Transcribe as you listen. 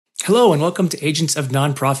Hello and welcome to Agents of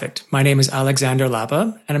Nonprofit. My name is Alexander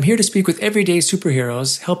Lapa, and I'm here to speak with everyday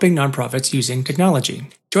superheroes helping nonprofits using technology.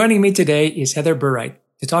 Joining me today is Heather Burright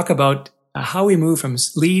to talk about how we move from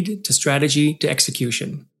lead to strategy to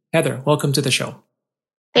execution. Heather, welcome to the show.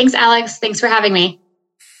 Thanks, Alex. Thanks for having me.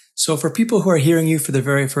 So for people who are hearing you for the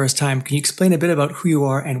very first time, can you explain a bit about who you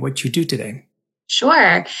are and what you do today?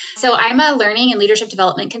 Sure. So I'm a learning and leadership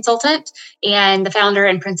development consultant and the founder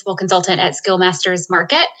and principal consultant at Skillmasters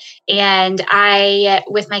Market. And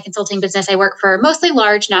with my consulting business, I work for mostly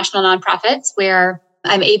large national nonprofits where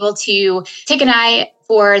I'm able to take an eye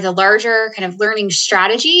for the larger kind of learning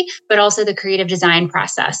strategy, but also the creative design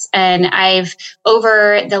process. And I've,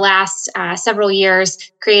 over the last several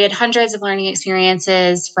years, created hundreds of learning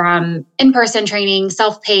experiences from in-person training,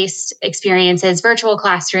 self-paced experiences, virtual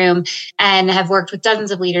classroom, and have worked with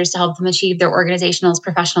dozens of leaders to help them achieve their organizational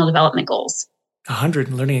professional development goals.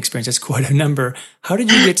 100 learning experiences, quite a number. How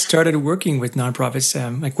did you get started working with nonprofits?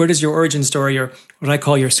 Where does your origin story, or what I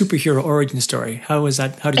call your superhero origin story? How was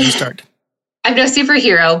that? How did you start? I'm no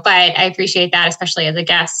superhero, but I appreciate that, especially as a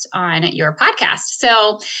guest on your podcast.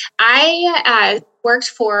 So I worked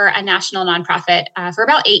for a national nonprofit for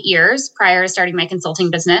about 8 years prior to starting my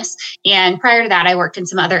consulting business. And prior to that, I worked in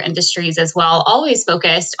some other industries as well, always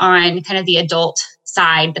focused on kind of the adult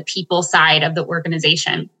side, the people side of the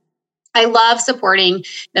organization. I love supporting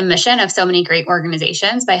the mission of so many great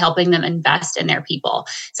organizations by helping them invest in their people.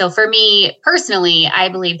 So for me personally, I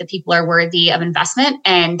believe that people are worthy of investment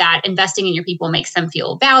and that investing in your people makes them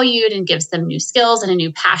feel valued and gives them new skills and a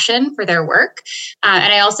new passion for their work.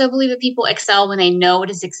 And I also believe that people excel when they know what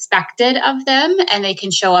is expected of them and they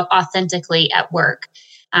can show up authentically at work.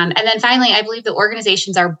 And then finally, I believe that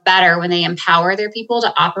organizations are better when they empower their people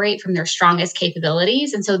to operate from their strongest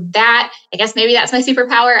capabilities. And so that, I guess maybe that's my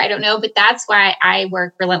superpower. I don't know, but that's why I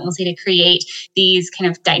work relentlessly to create these kind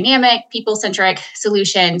of dynamic, people-centric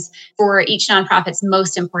solutions for each nonprofit's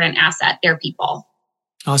most important asset, their people.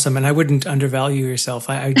 Awesome. And I wouldn't undervalue yourself.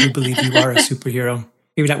 I do believe you are a superhero.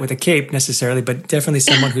 Maybe not with a cape necessarily, but definitely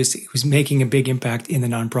someone who's making a big impact in the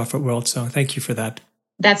nonprofit world. So thank you for that.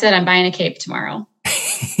 That's it. I'm buying a cape tomorrow.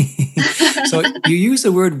 So you used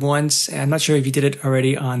the word once. I'm not sure if you did it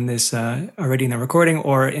already on this, already in the recording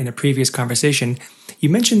or in a previous conversation. You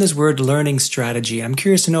mentioned this word learning strategy. I'm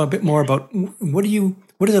curious to know a bit more about what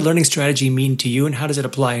does a learning strategy mean to you and how does it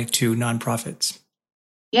apply to nonprofits?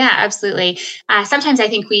 Yeah, absolutely. Sometimes I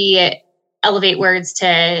think we elevate words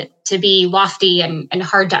to be lofty and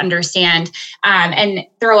hard to understand, and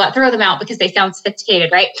throw them out because they sound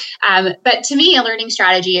sophisticated, right? But to me, a learning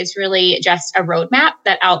strategy is really just a roadmap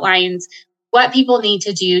that outlines what people need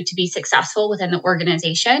to do to be successful within the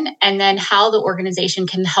organization, and then how the organization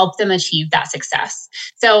can help them achieve that success.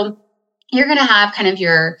 So you're going to have kind of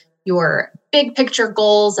your big picture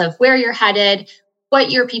goals of where you're headed,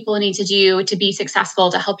 what your people need to do to be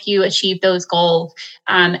successful to help you achieve those goals.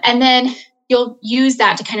 And then you'll use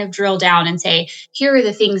that to kind of drill down and say, here are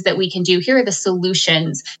the things that we can do. Here are the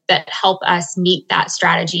solutions that help us meet that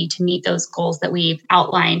strategy to meet those goals that we've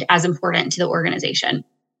outlined as important to the organization.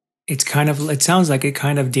 It sounds like a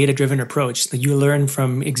kind of data-driven approach that you learn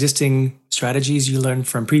from existing strategies, you learn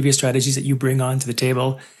from previous strategies that you bring onto the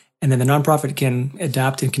table, and then the nonprofit can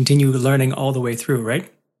adapt and continue learning all the way through, right?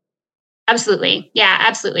 Absolutely. Yeah,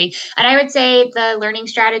 absolutely. And I would say the learning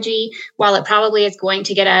strategy, while it probably is going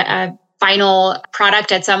to get a final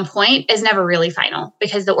product at some point, is never really final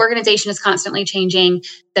because the organization is constantly changing.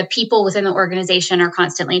 The people within the organization are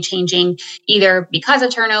constantly changing, either because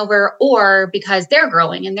of turnover or because they're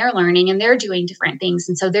growing and they're learning and they're doing different things.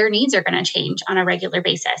 And so their needs are going to change on a regular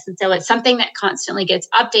basis. And so it's something that constantly gets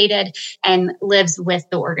updated and lives with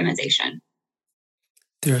the organization.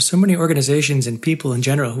 There are so many organizations and people in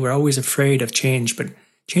general who are always afraid of change, but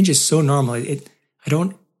change is so normal. I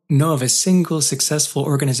don't know of a single successful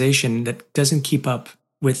organization that doesn't keep up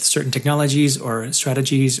with certain technologies or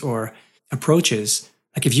strategies or approaches.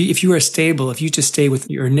 Like if you are stable, if you just stay with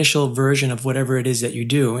your initial version of whatever it is that you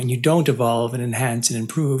do and you don't evolve and enhance and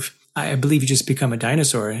improve, I believe you just become a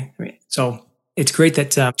dinosaur. So it's great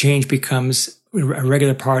that change becomes a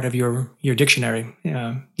regular part of your dictionary,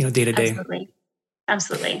 day to day.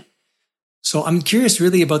 Absolutely. So I'm curious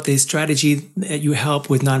really about the strategy that you help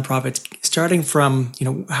with nonprofits, starting from,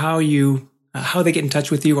 how they get in touch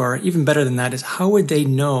with you, or even better than that is how would they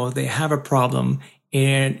know they have a problem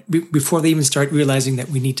and before they even start realizing that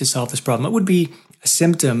we need to solve this problem? What would be a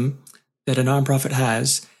symptom that a nonprofit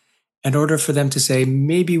has in order for them to say,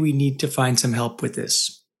 maybe we need to find some help with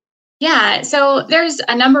this? Yeah, so there's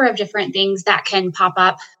a number of different things that can pop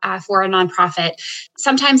up for a nonprofit.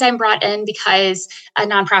 Sometimes I'm brought in because a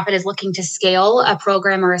nonprofit is looking to scale a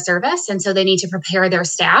program or a service, and so they need to prepare their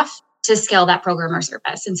staff to scale that program or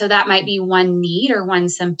service. And so that might be one need or one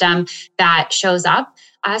symptom that shows up.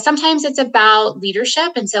 Sometimes it's about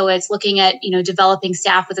leadership. And so it's looking at, developing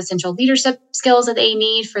staff with essential leadership skills that they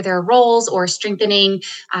need for their roles or strengthening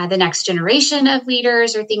the next generation of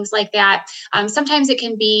leaders or things like that. Sometimes it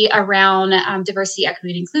can be around diversity,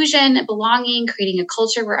 equity, and inclusion, belonging, creating a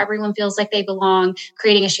culture where everyone feels like they belong,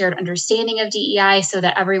 creating a shared understanding of DEI so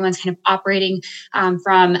that everyone's kind of operating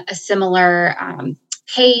from a similar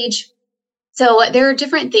page. So there are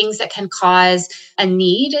different things that can cause a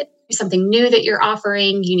need, something new that you're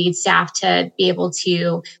offering. You need staff to be able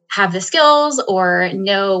to have the skills or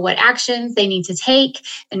know what actions they need to take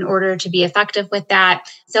in order to be effective with that.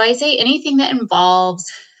 So I say anything that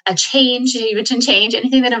involves a change, you mentioned change,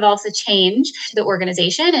 anything that involves a change to the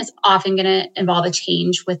organization is often going to involve a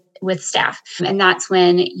change with staff. And that's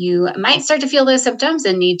when you might start to feel those symptoms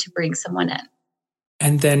and need to bring someone in.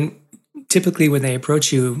 And then typically when they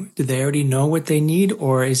approach you, do they already know what they need,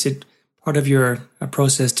 or is it part of your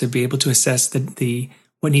process to be able to assess the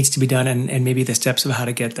what needs to be done and maybe the steps of how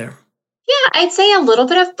to get there? Yeah, I'd say a little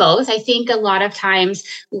bit of both. I think a lot of times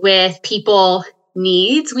with people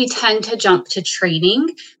needs, we tend to jump to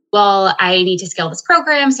training. Well, I need to scale this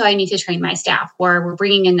program, so I need to train my staff. Or we're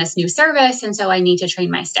bringing in this new service, and so I need to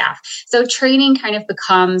train my staff. So training kind of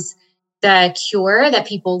becomes the cure that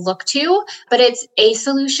people look to, but it's a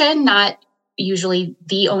solution, not usually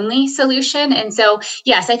the only solution. And so,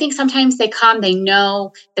 yes, I think sometimes they come, they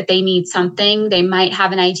know that they need something. They might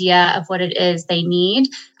have an idea of what it is they need.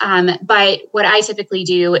 But what I typically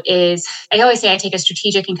do is, I always say I take a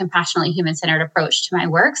strategic and compassionately human-centered approach to my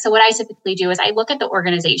work. So what I typically do is I look at the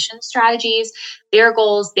organization strategies, their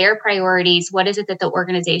goals, their priorities. What is it that the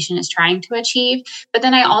organization is trying to achieve? But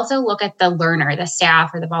then I also look at the learner, the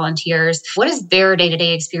staff or the volunteers. What is their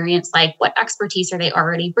day-to-day experience like? What expertise are they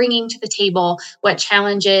already bringing to the table? What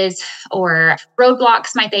challenges or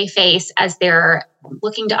roadblocks might they face as they're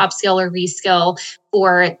looking to upskill or reskill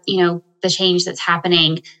for, the change that's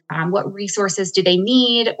happening? What resources do they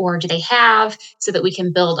need or do they have so that we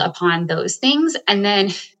can build upon those things? And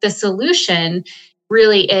then the solution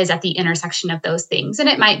really is at the intersection of those things. And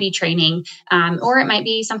it might be training or it might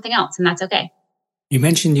be something else, and that's okay. You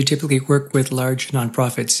mentioned you typically work with large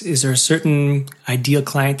nonprofits. Is there a certain ideal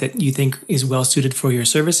client that you think is well suited for your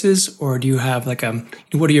services? Or do you have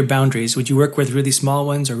what are your boundaries? Would you work with really small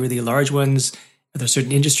ones or really large ones? Are there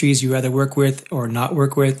certain industries you rather work with or not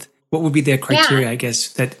work with? What would be the criteria, I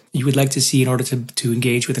guess, that you would like to see in order to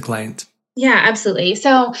engage with a client? Yeah, absolutely.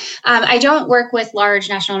 So I don't work with large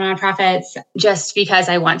national nonprofits just because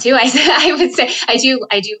I want to. I would say I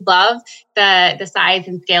do love the size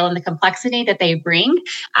and scale and the complexity that they bring.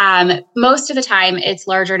 Most of the time, it's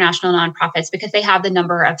larger national nonprofits because they have the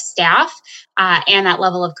number of staff and that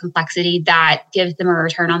level of complexity that gives them a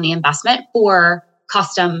return on the investment for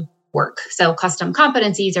custom work. So custom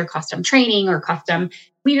competencies or custom training or custom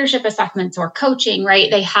leadership assessments or coaching,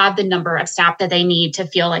 right? They have the number of staff that they need to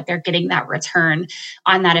feel like they're getting that return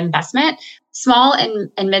on that investment. Small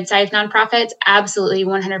and mid-sized nonprofits, absolutely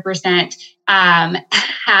 100%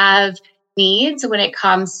 have needs when it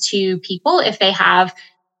comes to people. If they have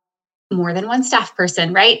more than one staff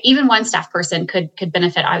person, right? Even one staff person could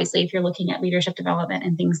benefit, obviously, if you're looking at leadership development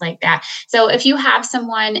and things like that. So if you have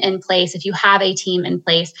someone in place, if you have a team in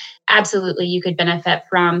place, absolutely, you could benefit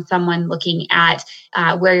from someone looking at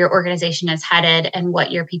where your organization is headed and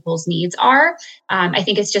what your people's needs are. I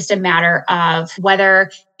think it's just a matter of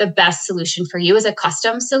whether the best solution for you is a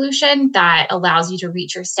custom solution that allows you to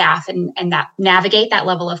reach your staff and that navigate that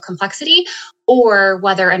level of complexity, or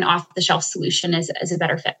whether an off-the-shelf solution is a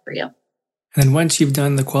better fit for you. And then once you've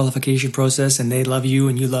done the qualification process and they love you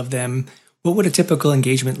and you love them, what would a typical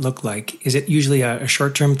engagement look like? Is it usually a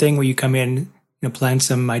short-term thing where you come in, plan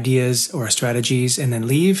some ideas or strategies and then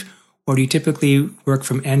leave? Or do you typically work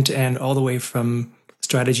from end to end all the way from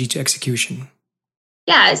strategy to execution?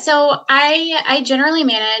 Yeah, so I generally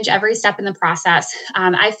manage every step in the process.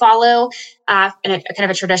 I follow kind of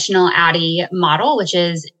a traditional ADDIE model, which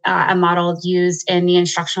is a model used in the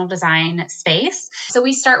instructional design space. So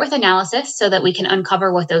we start with analysis so that we can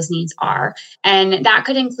uncover what those needs are. And that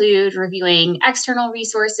could include reviewing external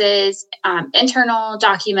resources, internal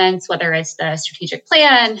documents, whether it's the strategic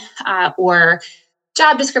plan or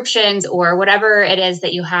job descriptions or whatever it is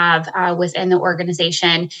that you have within the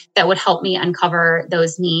organization that would help me uncover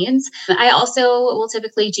those needs. I also will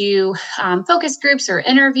typically do focus groups or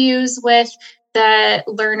interviews with the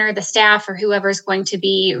learner, the staff, or whoever's going to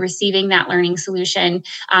be receiving that learning solution,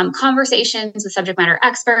 conversations with subject matter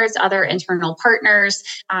experts, other internal partners,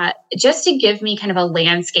 just to give me kind of a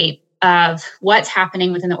landscape of what's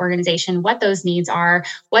happening within the organization, what those needs are,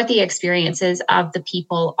 what the experiences of the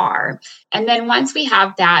people are. And then once we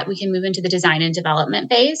have that, we can move into the design and development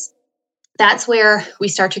phase. That's where we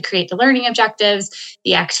start to create the learning objectives,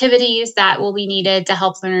 the activities that will be needed to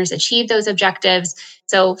help learners achieve those objectives.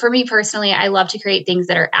 So for me personally, I love to create things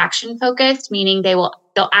that are action focused, meaning they'll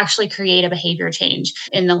actually create a behavior change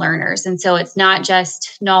in the learners. And so it's not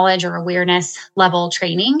just knowledge or awareness level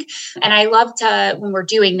training. And I love to, when we're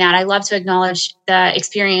doing that, I love to acknowledge the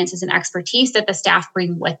experiences and expertise that the staff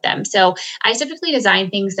bring with them. So I typically design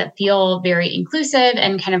things that feel very inclusive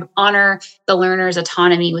and kind of honor the learner's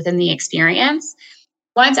autonomy within the experience.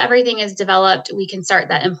 Once everything is developed, we can start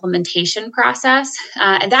that implementation process.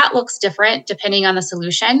 And that looks different depending on the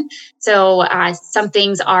solution. So some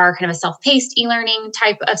things are kind of a self-paced e-learning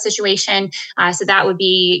type of situation. So that would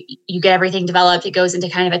be, you get everything developed. It goes into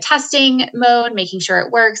kind of a testing mode, making sure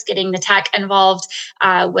it works, getting the tech involved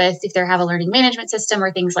with if they have a learning management system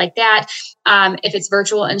or things like that. If it's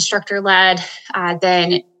virtual instructor led,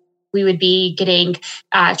 then we would be getting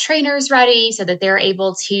trainers ready so that they're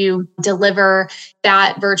able to deliver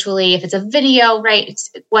that virtually. If it's a video, right,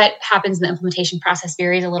 what happens in the implementation process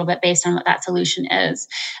varies a little bit based on what that solution is.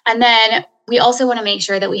 And then we also want to make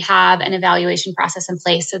sure that we have an evaluation process in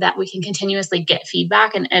place so that we can continuously get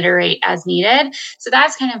feedback and iterate as needed. So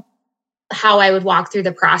that's kind of how I would walk through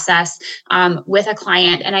the process with a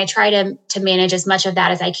client. And I try to manage as much of that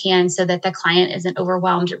as I can so that the client isn't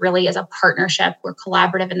overwhelmed. It really is a partnership. We're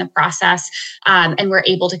collaborative in the process, and we're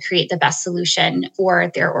able to create the best solution for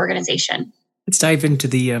their organization. Let's dive into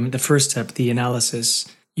the first step, the analysis.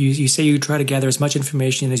 You say you try to gather as much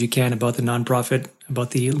information as you can about the nonprofit,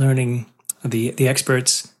 about the learning, the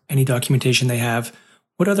experts, any documentation they have.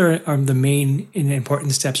 What other are the main and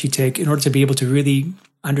important steps you take in order to be able to really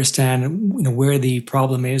understand, where the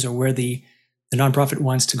problem is or where the nonprofit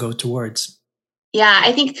wants to go towards? Yeah,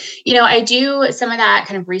 I think, I do some of that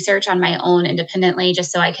kind of research on my own independently,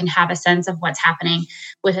 just so I can have a sense of what's happening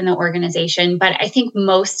within the organization. But I think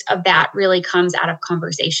most of that really comes out of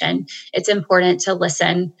conversation. It's important to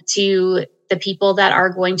listen to the people that are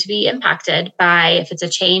going to be impacted by, if it's a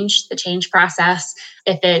change, the change process,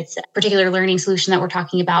 if it's a particular learning solution that we're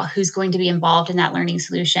talking about, who's going to be involved in that learning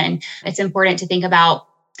solution. It's important to think about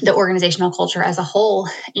the organizational culture as a whole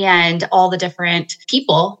and all the different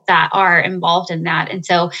people that are involved in that. And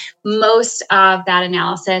so most of that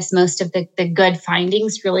analysis, most of the good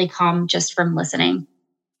findings really come just from listening.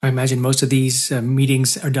 I imagine most of these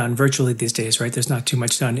meetings are done virtually these days, right? There's not too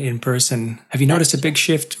much done in person. Have you noticed a big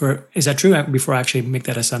shift, or is that true before I actually make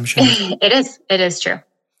that assumption? It is true.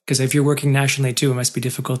 Because if you're working nationally too, it must be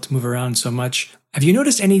difficult to move around so much. Have you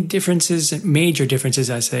noticed any differences, major differences,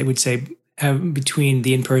 I would say, between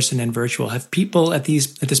the in-person and virtual? Have people at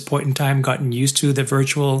this point in time gotten used to the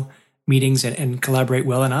virtual meetings and collaborate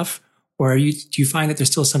well enough? Or do you find that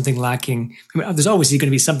there's still something lacking? I mean, there's always going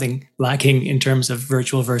to be something lacking in terms of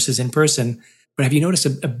virtual versus in-person. But have you noticed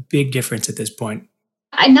a big difference at this point?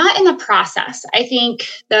 Not in the process. I think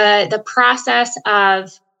the process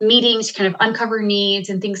of meetings to kind of uncover needs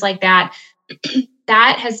and things like that,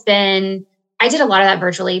 that has been, I did a lot of that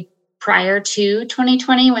virtually prior to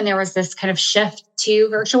 2020 when there was this kind of shift to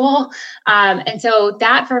virtual. And so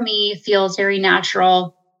that for me feels very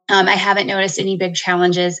natural. I haven't noticed any big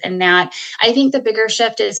challenges in that. I think the bigger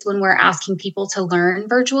shift is when we're asking people to learn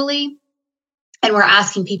virtually and we're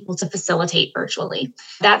asking people to facilitate virtually.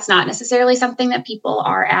 That's not necessarily something that people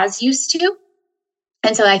are as used to.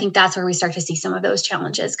 And so I think that's where we start to see some of those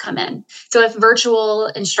challenges come in. So if virtual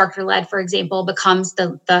instructor-led, for example, becomes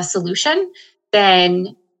the solution,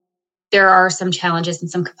 then there are some challenges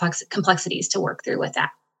and some complexities to work through with that.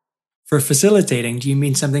 For facilitating, do you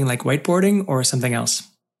mean something like whiteboarding or something else?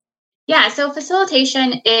 Yeah, so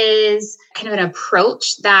facilitation is kind of an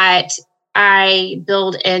approach that I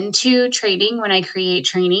build into training when I create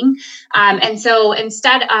training. And so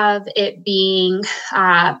instead of it being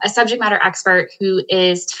a subject matter expert who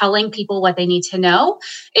is telling people what they need to know,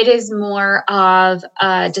 it is more of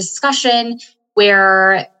a discussion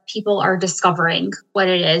where people are discovering what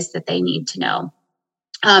it is that they need to know.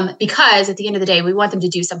 Because at the end of the day, we want them to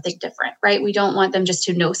do something different, right? We don't want them just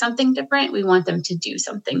to know something different. We want them to do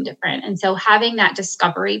something different. And so having that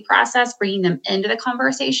discovery process, bringing them into the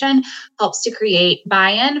conversation helps to create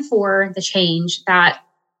buy-in for the change that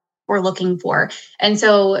we're looking for. And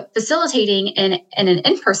so facilitating in an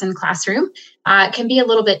in-person classroom can be a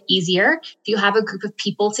little bit easier. If you have a group of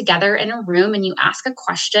people together in a room and you ask a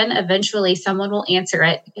question, eventually someone will answer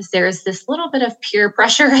it because there's this little bit of peer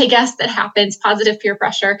pressure, I guess, that happens, positive peer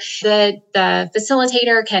pressure. The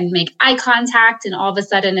facilitator can make eye contact and all of a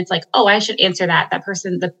sudden it's like, oh, I should answer that. That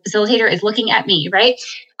person, the facilitator is looking at me, right?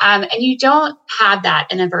 And you don't have that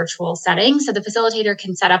in a virtual setting. So the facilitator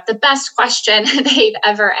can set up the best question they've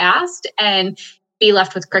ever asked and be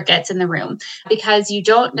left with crickets in the room because you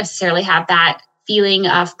don't necessarily have that feeling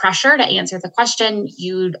of pressure to answer the question.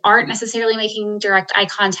 You aren't necessarily making direct eye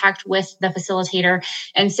contact with the facilitator.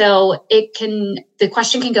 And so the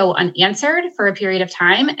question can go unanswered for a period of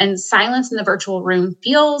time, and silence in the virtual room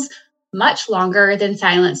feels much longer than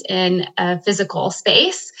silence in a physical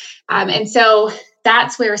space. And so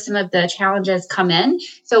that's where some of the challenges come in.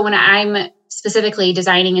 So when I'm specifically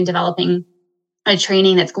designing and developing a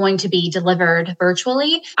training that's going to be delivered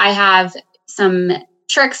virtually, I have some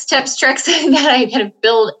tips that I kind of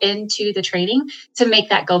build into the training to make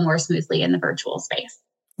that go more smoothly in the virtual space.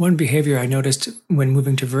 One behavior I noticed when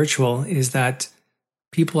moving to virtual is that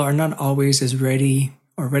people are not always as ready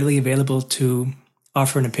or readily available to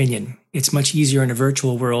offer an opinion. It's much easier in a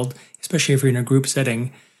virtual world, especially if you're in a group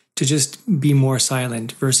setting, to just be more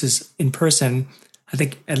silent versus in person. I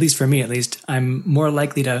think, at least for me, I'm more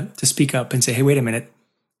likely to speak up and say, hey, wait a minute,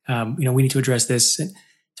 we need to address this,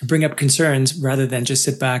 to bring up concerns rather than just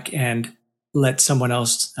sit back and let someone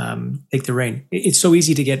else take the reign. It's so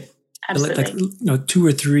easy to get two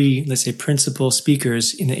or three, let's say, principal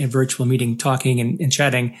speakers in a virtual meeting talking and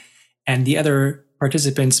chatting, and the other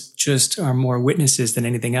participants just are more witnesses than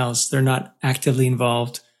anything else. They're not actively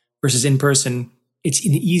involved versus in person. It's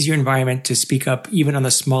an easier environment to speak up, even on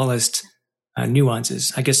the smallest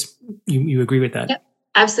nuances. I guess you agree with that. Yep,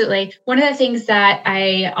 absolutely. One of the things that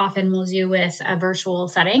I often will do with a virtual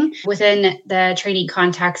setting within the training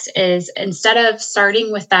context is, instead of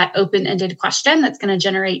starting with that open-ended question that's going to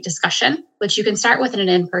generate discussion, which you can start with in an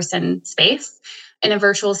in-person space, in a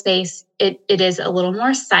virtual space, it is a little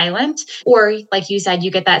more silent, or like you said,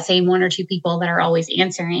 you get that same one or two people that are always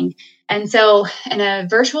answering. And so in a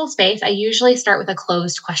virtual space, I usually start with a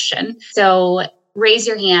closed question. So raise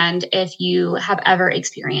your hand if you have ever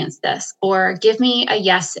experienced this, or give me a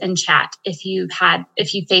yes in chat if you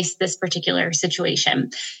faced this particular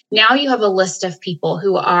situation. Now you have a list of people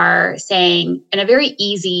who are saying, in a very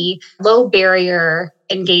easy, low barrier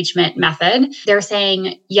engagement method, they're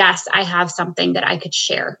saying, yes, I have something that I could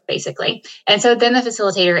share, basically. And so then the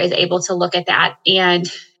facilitator is able to look at that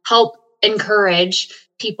and help encourage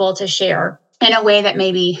people to share in a way that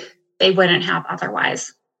maybe they wouldn't have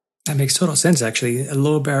otherwise. That makes total sense, actually. A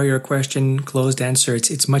low barrier question, closed answer,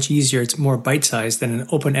 it's much easier. It's more bite-sized than an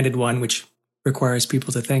open-ended one, which requires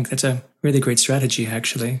people to think. That's a really great strategy,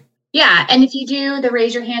 actually. Yeah. And if you do the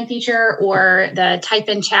raise your hand feature or the type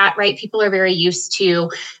in chat, right, people are very used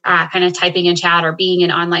to kind of typing in chat or being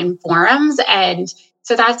in online forums. And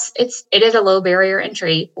so it is a low barrier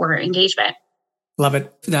entry for engagement. Love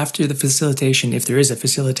it. After the facilitation, if there is a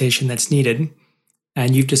facilitation that's needed,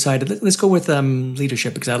 and you've decided, let's go with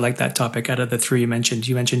leadership, because I like that topic out of the three you mentioned.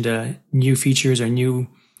 You mentioned new features or new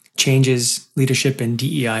changes, leadership and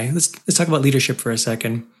DEI. Let's talk about leadership for a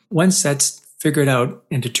second. Once that's figured out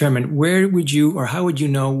and determined, how would you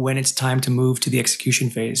know when it's time to move to the execution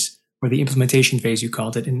phase or the implementation phase, you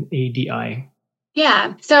called it, in ADI?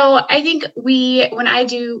 Yeah. So I think when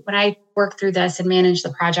I work through this and manage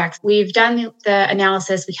the project, we've done the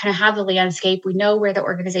analysis. We kind of have the landscape. We know where the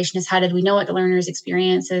organization is headed. We know what the learners'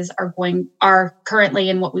 experiences are currently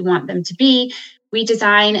and what we want them to be. We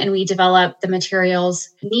design and we develop the materials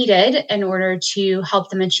needed in order to help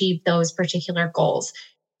them achieve those particular goals.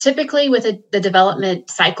 Typically with the development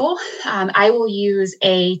cycle, I will use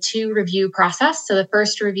a 2-review process. So the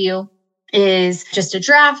first review is just a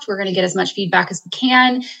draft. We're going to get as much feedback as we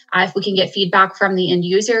can. If we can get feedback from the end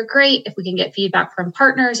user, great. If we can get feedback from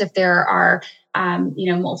partners, if there are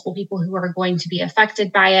multiple people who are going to be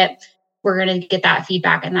affected by it, we're going to get that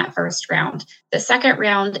feedback in that first round. The second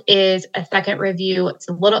round is a second review.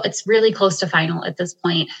 It's really close to final at this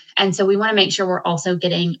point. And so we want to make sure we're also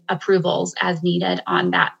getting approvals as needed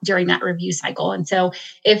on that during that review cycle. And so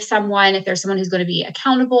if there's someone who's going to be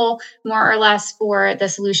accountable more or less for the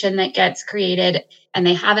solution that gets created and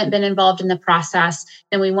they haven't been involved in the process,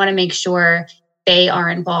 then we want to make sure they are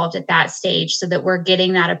involved at that stage so that we're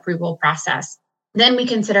getting that approval process. Then we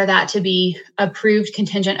consider that to be approved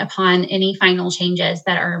contingent upon any final changes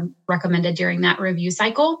that are recommended during that review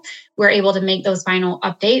cycle. We're able to make those final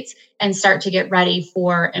updates and start to get ready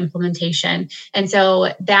for implementation. And so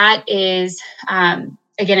that is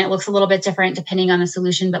Again, it looks a little bit different depending on the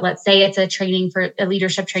solution, but let's say it's a training for a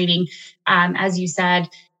leadership training, as you said,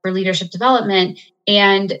 for leadership development.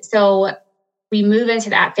 And so we move into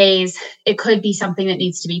that phase. It could be something that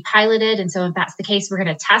needs to be piloted. And so if that's the case, we're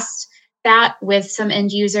going to test that with some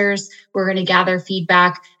end users. We're going to gather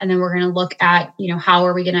feedback, and then we're going to look at, how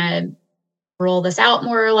are we going to roll this out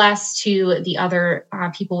more or less to the other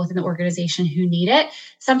people within the organization who need it.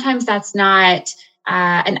 Sometimes that's not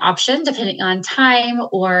an option depending on time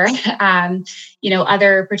or,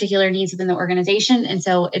 other particular needs within the organization. And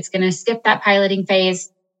so it's going to skip that piloting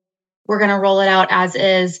phase. We're going to roll it out as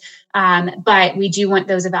is. But we do want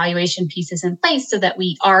those evaluation pieces in place so that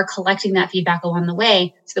we are collecting that feedback along the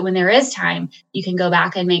way, so that when there is time, you can go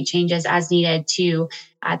back and make changes as needed to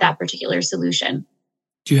that particular solution.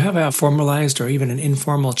 Do you have a formalized or even an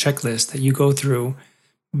informal checklist that you go through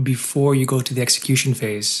before you go to the execution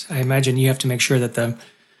phase? I imagine you have to make sure that the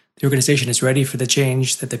organization is ready for the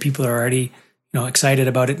change, that the people are already excited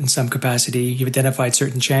about it in some capacity. You've identified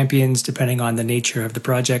certain champions depending on the nature of the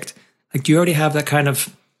project. Do you already have that kind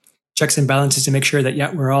of checks and balances to make sure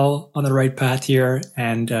that, we're all on the right path here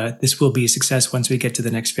and this will be a success once we get to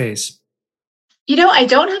the next phase? I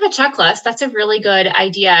don't have a checklist. That's a really good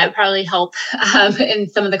idea. It probably help in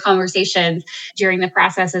some of the conversations during the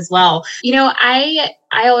process as well. I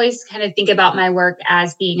always kind of think about my work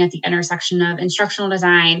as being at the intersection of instructional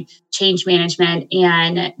design, change management,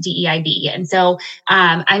 and DEIB. And so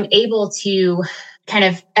I'm able to kind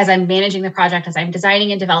of, as I'm managing the project, as I'm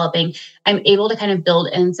designing and developing, I'm able to kind of build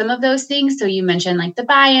in some of those things. So you mentioned like the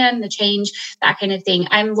buy-in, the change, that kind of thing.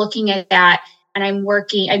 I'm looking at that. And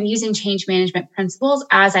I'm using change management principles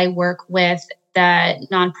as I work with the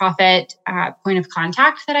nonprofit point of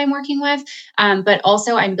contact that I'm working with. But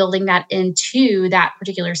also I'm building that into that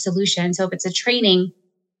particular solution. So if it's a training,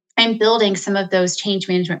 I'm building some of those change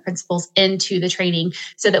management principles into the training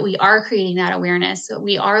so that we are creating that awareness. So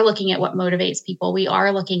we are looking at what motivates people. We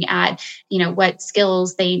are looking at, what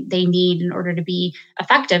skills they need in order to be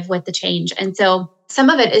effective with the change. And so some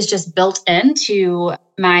of it is just built into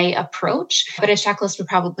my approach, but a checklist would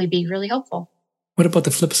probably be really helpful. What about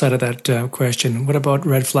the flip side of that question? What about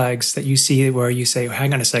red flags that you see where you say,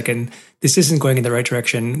 hang on a second, this isn't going in the right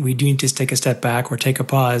direction. We do need to take a step back or take a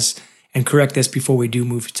pause and correct this before we do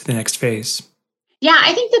move to the next phase? Yeah,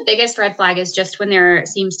 I think the biggest red flag is just when there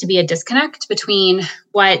seems to be a disconnect between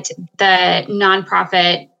what the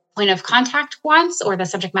nonprofit point of contact wants or the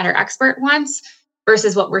subject matter expert wants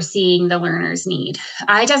versus what we're seeing the learners need.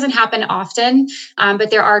 It doesn't happen often,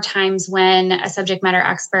 but there are times when a subject matter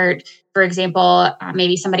expert, for example,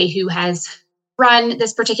 maybe somebody who has run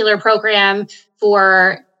this particular program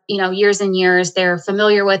for years and years, they're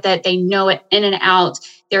familiar with it, they know it in and out,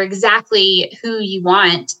 they're exactly who you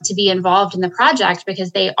want to be involved in the project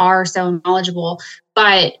because they are so knowledgeable.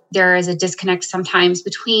 But there is a disconnect sometimes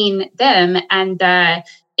between them and the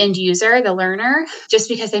end user, the learner, just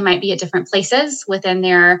because they might be at different places within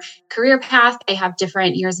their career path. They have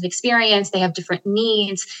different years of experience. They have different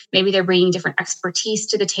needs. Maybe they're bringing different expertise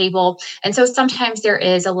to the table. And so sometimes there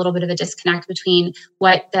is a little bit of a disconnect between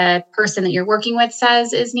what the person that you're working with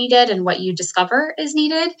says is needed and what you discover is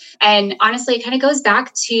needed. And honestly, it kind of goes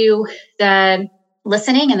back to the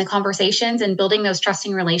listening and the conversations and building those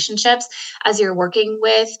trusting relationships as you're working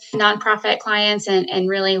with nonprofit clients and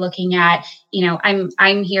really looking at,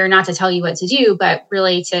 I'm here not to tell you what to do, but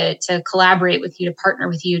really to collaborate with you, to partner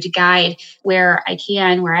with you, to guide where I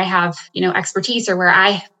can, where I have, expertise or where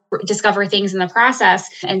I discover things in the process.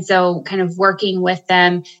 And so kind of working with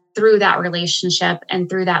them through that relationship and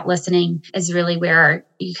through that listening is really where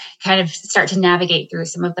you kind of start to navigate through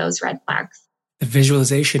some of those red flags. The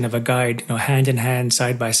visualization of a guide, hand in hand,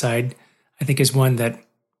 side by side, I think is one that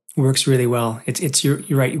works really well. You're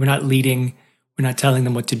right. We're not leading. We're not telling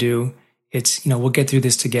them what to do. It's, we'll get through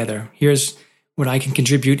this together. Here's what I can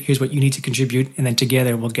contribute. Here's what you need to contribute. And then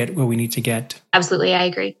together we'll get where we need to get. Absolutely. I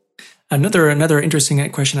agree. Another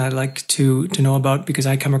interesting question I'd like to know about, because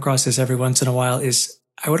I come across this every once in a while, is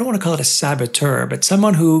I don't want to call it a saboteur, but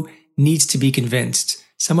someone who needs to be convinced,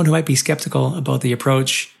 someone who might be skeptical about the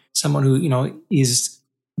approach, someone who, is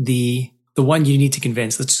the one you need to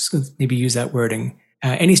convince. Let's maybe use that wording.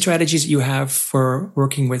 Any strategies that you have for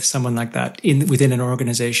working with someone like that within an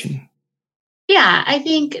organization? Yeah, I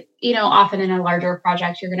think, often in a larger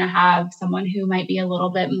project, you're going to have someone who might be a little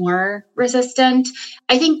bit more resistant.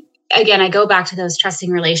 I think, again, I go back to those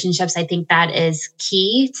trusting relationships. I think that is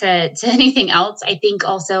key to anything else. I think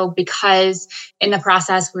also because in the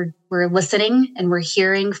process, we're listening and we're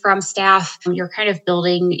hearing from staff. You're kind of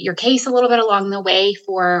building your case a little bit along the way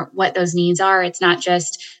for what those needs are. It's not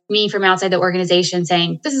just me from outside the organization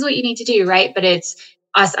saying, this is what you need to do, right? But it's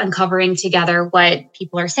us uncovering together what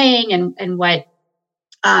people are saying and what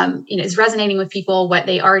is resonating with people, what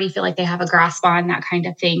they already feel like they have a grasp on, that kind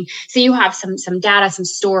of thing. So you have some data, some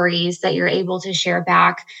stories that you're able to share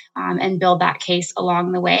back and build that case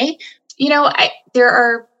along the way. There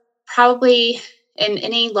are probably in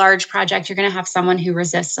any large project, you're going to have someone who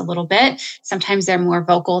resists a little bit. Sometimes they're more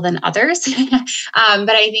vocal than others. But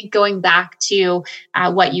I think going back to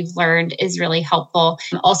what you've learned is really helpful.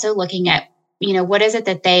 Also looking at, what is it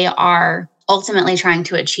that they are ultimately trying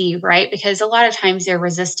to achieve, right? Because a lot of times they're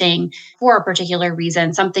resisting for a particular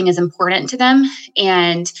reason. Something is important to them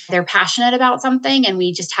and they're passionate about something, and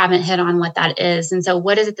we just haven't hit on what that is. And so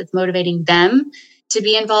what is it that's motivating them to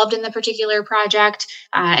be involved in the particular project?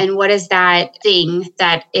 And what is that thing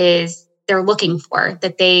that is they're looking for,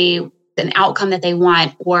 an outcome that they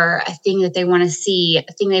want, or a thing that they want to see,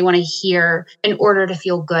 a thing they want to hear in order to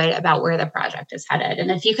feel good about where the project is headed.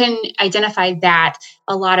 And if you can identify that,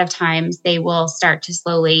 a lot of times they will start to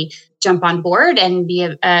slowly jump on board and be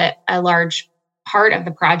a large part of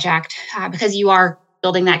the project because you are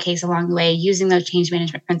building that case along the way, using those change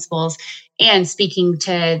management principles and speaking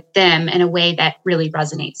to them in a way that really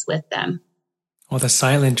resonates with them. Well, the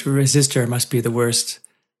silent resistor must be the worst.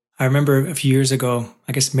 I remember a few years ago,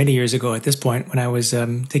 I guess many years ago at this point, when I was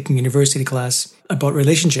taking a university class about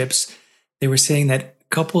relationships, they were saying that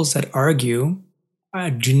couples that argue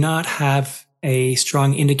do not have a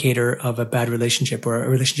strong indicator of a bad relationship or a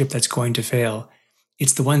relationship that's going to fail.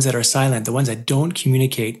 It's the ones that are silent, the ones that don't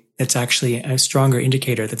communicate, that's actually a stronger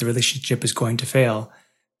indicator that the relationship is going to fail.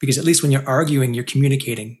 Because at least when you're arguing, you're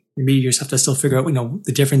communicating. Maybe you have to still figure out,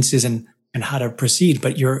 the differences and how to proceed,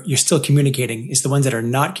 but you're still communicating. It's the ones that are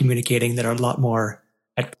not communicating that are a lot more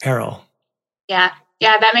at peril. Yeah,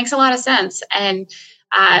 that makes a lot of sense. And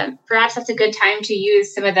perhaps that's a good time to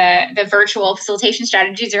use some of the virtual facilitation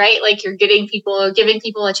strategies, right? Like you're giving people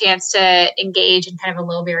a chance to engage in kind of a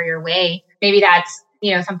low barrier way. Maybe that's,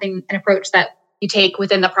 an approach that you take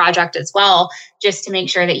within the project as well, just to make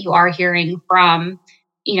sure that you are hearing from,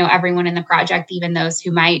 everyone in the project, even those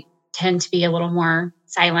who might tend to be a little more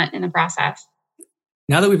silent in the process.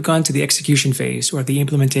 Now that we've gone to the execution phase or the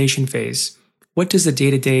implementation phase, what does the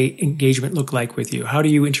day-to-day engagement look like with you? How do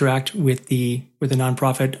you interact with the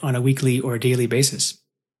nonprofit on a weekly or daily basis?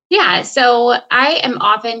 Yeah, so I am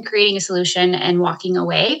often creating a solution and walking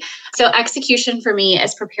away. So execution for me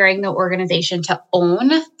is preparing the organization to own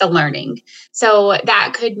the learning. So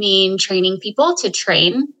that could mean training people to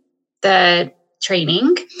train the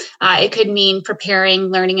training. It could mean preparing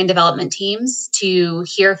learning and development teams to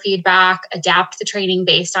hear feedback, adapt the training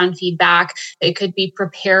based on feedback. It could be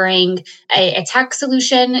preparing a tech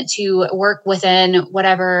solution to work within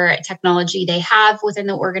whatever technology they have within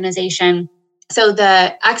the organization. So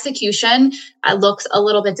the execution looks a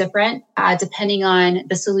little bit different depending on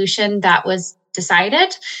the solution that was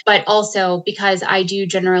decided, but also because I do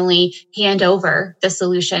generally hand over the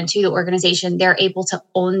solution to the organization, they're able to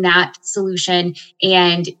own that solution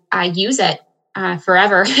and use it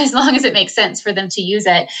forever, as long as it makes sense for them to use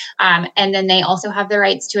it. And then they also have the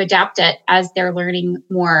rights to adapt it as they're learning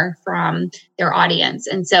more from their audience.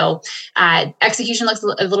 And so execution looks a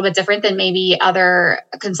little bit different than maybe other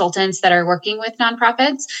consultants that are working with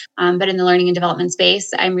nonprofits. But in the learning and development space,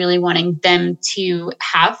 I'm really wanting them to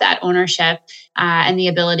have that ownership and the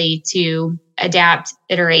ability to adapt,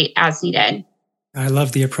 iterate as needed. I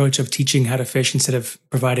love the approach of teaching how to fish instead of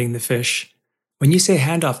providing the fish. When you say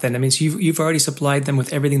handoff, then, I mean, so you've already supplied them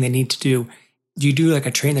with everything they need to do. Do you do like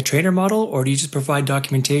a train the trainer model, or do you just provide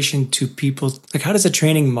documentation to people? Like, how does a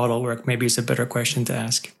training model work? Maybe is a better question to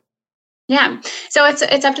ask. Yeah. So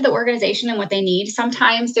it's up to the organization and what they need.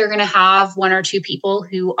 Sometimes they're going to have one or two people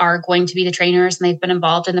who are going to be the trainers and they've been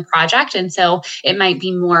involved in the project. And so it might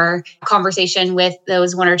be more conversation with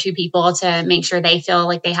those one or two people to make sure they feel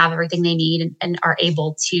like they have everything they need and are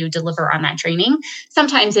able to deliver on that training.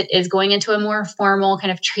 Sometimes it is going into a more formal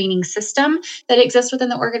kind of training system that exists within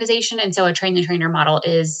the organization. And so a train the trainer model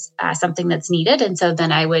is something that's needed. And so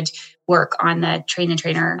then I would work on the train the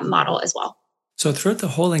trainer model as well. So throughout the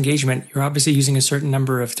whole engagement, you're obviously using a certain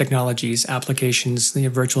number of technologies, applications,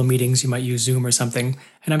 virtual meetings, you might use Zoom or something.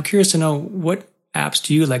 And I'm curious to know, what apps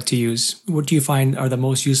do you like to use? What do you find are the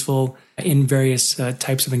most useful in various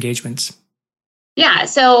types of engagements? Yeah,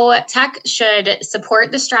 so tech should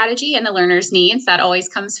support the strategy and the learner's needs. That always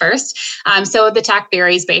comes first. So the tech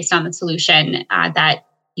varies based on the solution that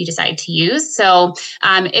you decide to use. So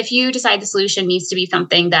if you decide the solution needs to be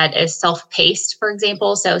something that is self-paced, for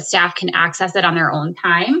example, so staff can access it on their own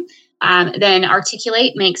time, Then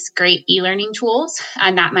Articulate makes great e-learning tools,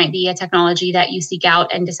 and that might be a technology that you seek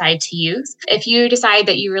out and decide to use. If you decide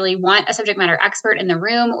that you really want a subject matter expert in the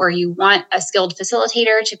room, or you want a skilled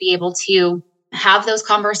facilitator to be able to have those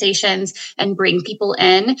conversations and bring people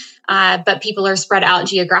in, but people are spread out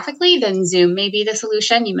geographically, then Zoom may be the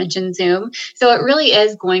solution. You mentioned Zoom. So it really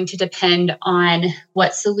is going to depend on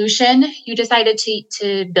what solution you decided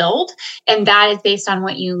to build. And that is based on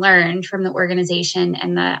what you learned from the organization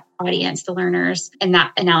and the audience, the learners, in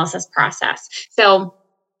that analysis process. So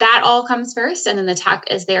that all comes first, and then the tech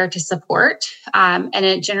is there to support. And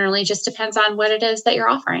it generally just depends on what it is that you're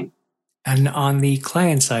offering. And on the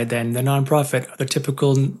client side, then, the nonprofit, are there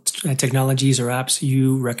typical technologies or apps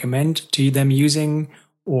you recommend to them using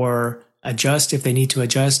or adjust if they need to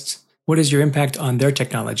adjust? What is your impact on their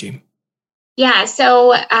technology? Yeah,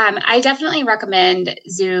 so I definitely recommend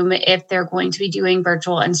Zoom if they're going to be doing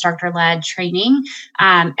virtual instructor-led training.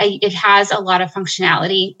 It has a lot of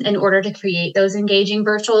functionality in order to create those engaging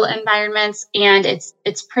virtual environments, and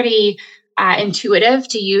it's pretty intuitive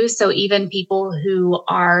to use. So even people who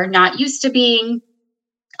are not used to being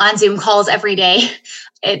on Zoom calls every day,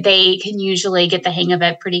 they can usually get the hang of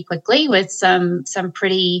it pretty quickly with some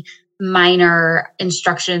pretty minor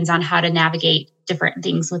instructions on how to navigate different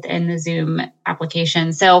things within the Zoom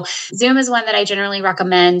application. So Zoom is one that I generally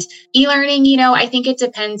recommend. E-learning, I think it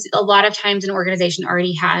depends. A lot of times an organization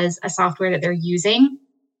already has a software that they're using.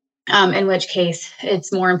 In which case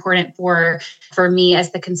it's more important for me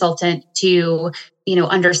as the consultant to,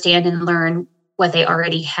 understand and learn what they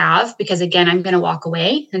already have, because again, I'm going to walk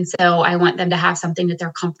away. And so I want them to have something that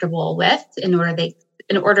they're comfortable with in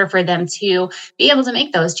order for them to be able to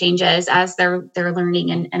make those changes as they're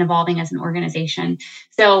learning and evolving as an organization.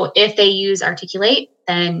 So if they use Articulate,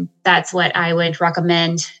 then that's what I would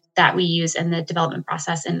recommend that we use in the development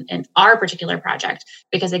process in our particular project,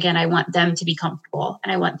 because again, I want them to be comfortable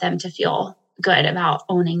and I want them to feel good about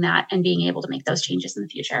owning that and being able to make those changes in the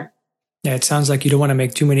future. Yeah, it sounds like you don't want to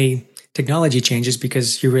make too many technology changes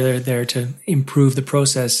because you're really there to improve the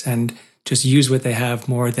process and just use what they have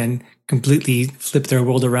more than completely flip their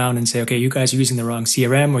world around and say, okay, you guys are using the wrong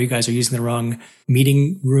CRM or you guys are using the wrong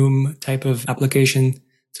meeting room type of application.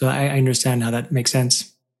 So I understand how that makes sense.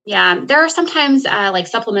 Yeah, there are sometimes like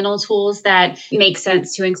supplemental tools that make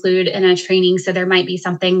sense to include in a training. So there might be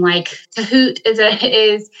something like Kahoot is I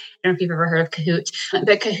don't know if you've ever heard of Kahoot,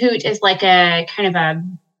 but Kahoot is like a kind of a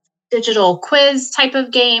digital quiz type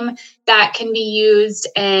of game that can be used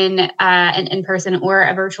in an in-person or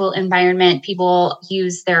a virtual environment. People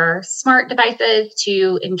use their smart devices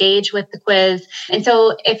to engage with the quiz. And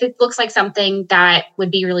so if it looks like something that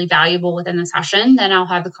would be really valuable within the session, then I'll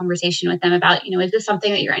have a conversation with them about, is this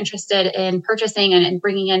something that you're interested in purchasing and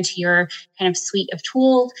bringing into your kind of suite of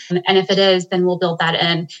tools? And if it is, then we'll build that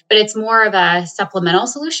in. But it's more of a supplemental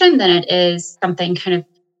solution than it is something kind of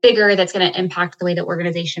bigger that's going to impact the way the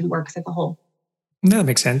organization works as a whole. No, that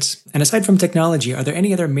makes sense. And aside from technology, are there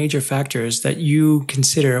any other major factors that you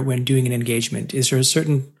consider when doing an engagement? Is there a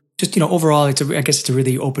certain, overall, I guess it's a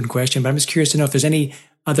really open question, but I'm just curious to know if there's any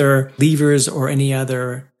other levers or any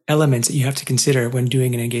other elements that you have to consider when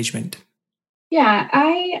doing an engagement. Yeah,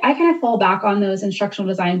 I kind of fall back on those instructional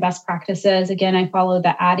design best practices. Again, I follow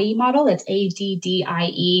the ADDIE model. It's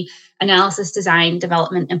ADDIE, analysis, design,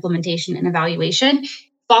 development, implementation, and evaluation.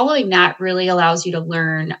 Following that really allows you to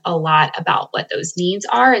learn a lot about what those needs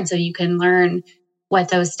are. And so you can learn what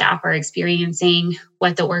those staff are experiencing,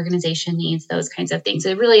 what the organization needs, those kinds of things.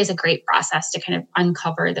 It really is a great process to kind of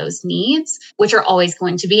uncover those needs, which are always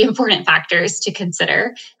going to be important factors to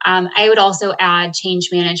consider. I would also add change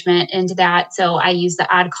management into that. So I use the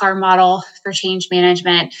ADKAR model for change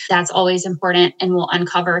management. That's always important and will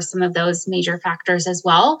uncover some of those major factors as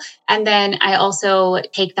well. And then I also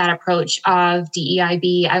take that approach of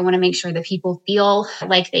DEIB. I want to make sure that people feel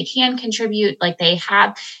like they can contribute, like they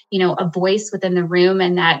have, a voice within the room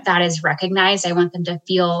and that is recognized. I want them to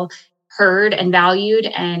feel heard and valued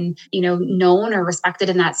and, known or respected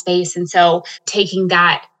in that space. And so taking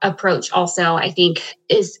that approach also, I think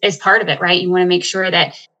is part of it, right? You want to make sure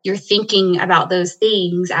that you're thinking about those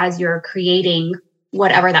things as you're creating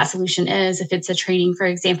whatever that solution is. If it's a training, for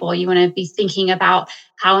example, you want to be thinking about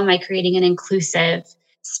how am I creating an inclusive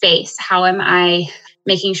space? How am I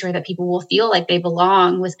making sure that people will feel like they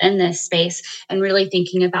belong within this space, and really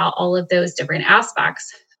thinking about all of those different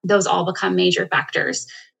aspects. Those all become major factors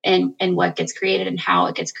in what gets created and how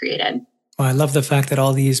it gets created. Well, I love the fact that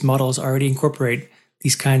all these models already incorporate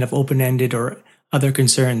these kind of open-ended or other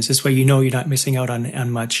concerns. This way, you're not missing out on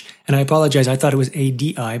much. And I apologize. I thought it was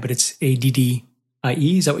ADI, but it's ADDIE.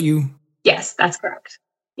 Is that what you? Yes, that's correct.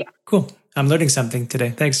 Yeah. Cool. I'm learning something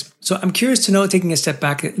today. Thanks. So I'm curious to know, taking a step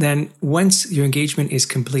back then, once your engagement is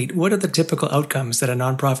complete, what are the typical outcomes that a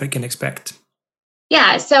nonprofit can expect?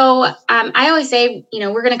 Yeah. So I always say,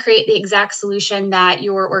 we're going to create the exact solution that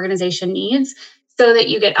your organization needs so that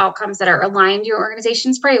you get outcomes that are aligned to your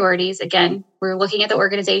organization's priorities. Again, we're looking at the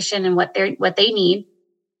organization and what they need.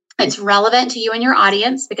 It's relevant to you and your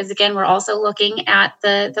audience because, again, we're also looking at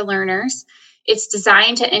the learners. It's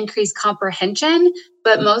designed to increase comprehension,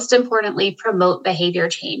 but most importantly, promote behavior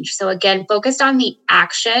change. So again, focused on the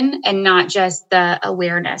action and not just the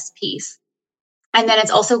awareness piece. And then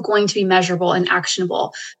it's also going to be measurable and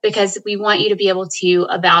actionable because we want you to be able to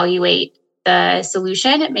evaluate the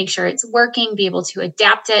solution, make sure it's working, be able to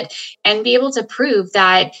adapt it, and be able to prove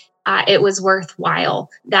that it was worthwhile.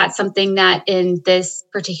 That's something that in this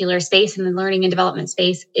particular space, in the learning and development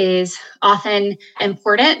space, is often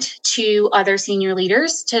important to other senior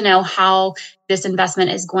leaders to know how this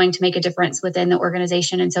investment is going to make a difference within the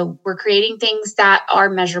organization. And so we're creating things that are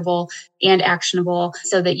measurable and actionable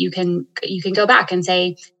so that you can go back and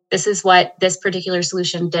say, this is what this particular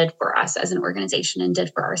solution did for us as an organization and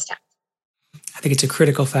did for our staff. I think it's a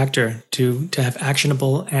critical factor to have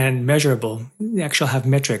actionable and measurable. You actually have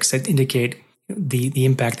metrics that indicate the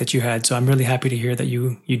impact that you had. So I'm really happy to hear that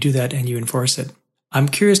you do that and you enforce it. I'm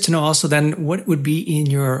curious to know also then what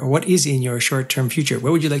is in your short-term future?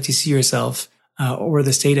 Where would you like to see yourself or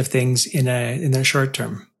the state of things in the short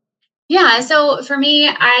term? Yeah. So for me,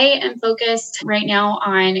 I am focused right now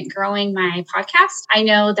on growing my podcast. I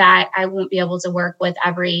know that I won't be able to work with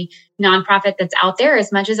every nonprofit that's out there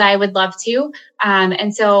as much as I would love to.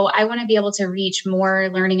 And so I want to be able to reach more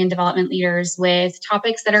learning and development leaders with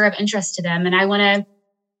topics that are of interest to them. And I want to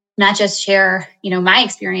not just share, my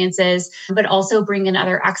experiences, but also bring in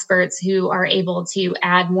other experts who are able to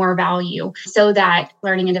add more value so that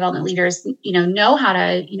learning and development leaders, know how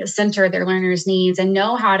to, center their learners' needs and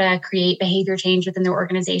know how to create behavior change within their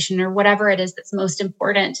organization or whatever it is that's most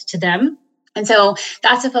important to them. And so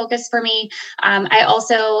that's a focus for me. I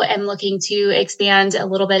also am looking to expand a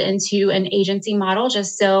little bit into an agency model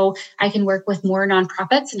just so I can work with more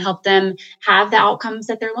nonprofits and help them have the outcomes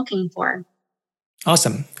that they're looking for.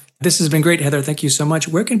 Awesome. This has been great, Heather. Thank you so much.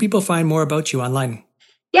 Where can people find more about you online?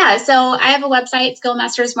 Yeah, so I have a website,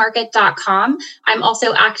 skillmastersmarket.com. I'm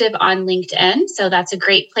also active on LinkedIn, so that's a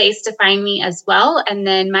great place to find me as well. And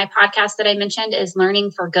then my podcast that I mentioned is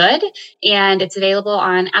Learning for Good, and it's available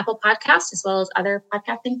on Apple Podcasts as well as other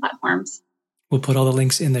podcasting platforms. We'll put all the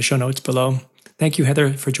links in the show notes below. Thank you,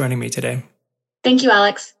 Heather, for joining me today. Thank you,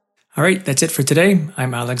 Alex. All right, that's it for today.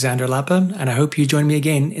 I'm Alexander Lapa, and I hope you join me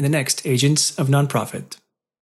again in the next Agents of Nonprofit.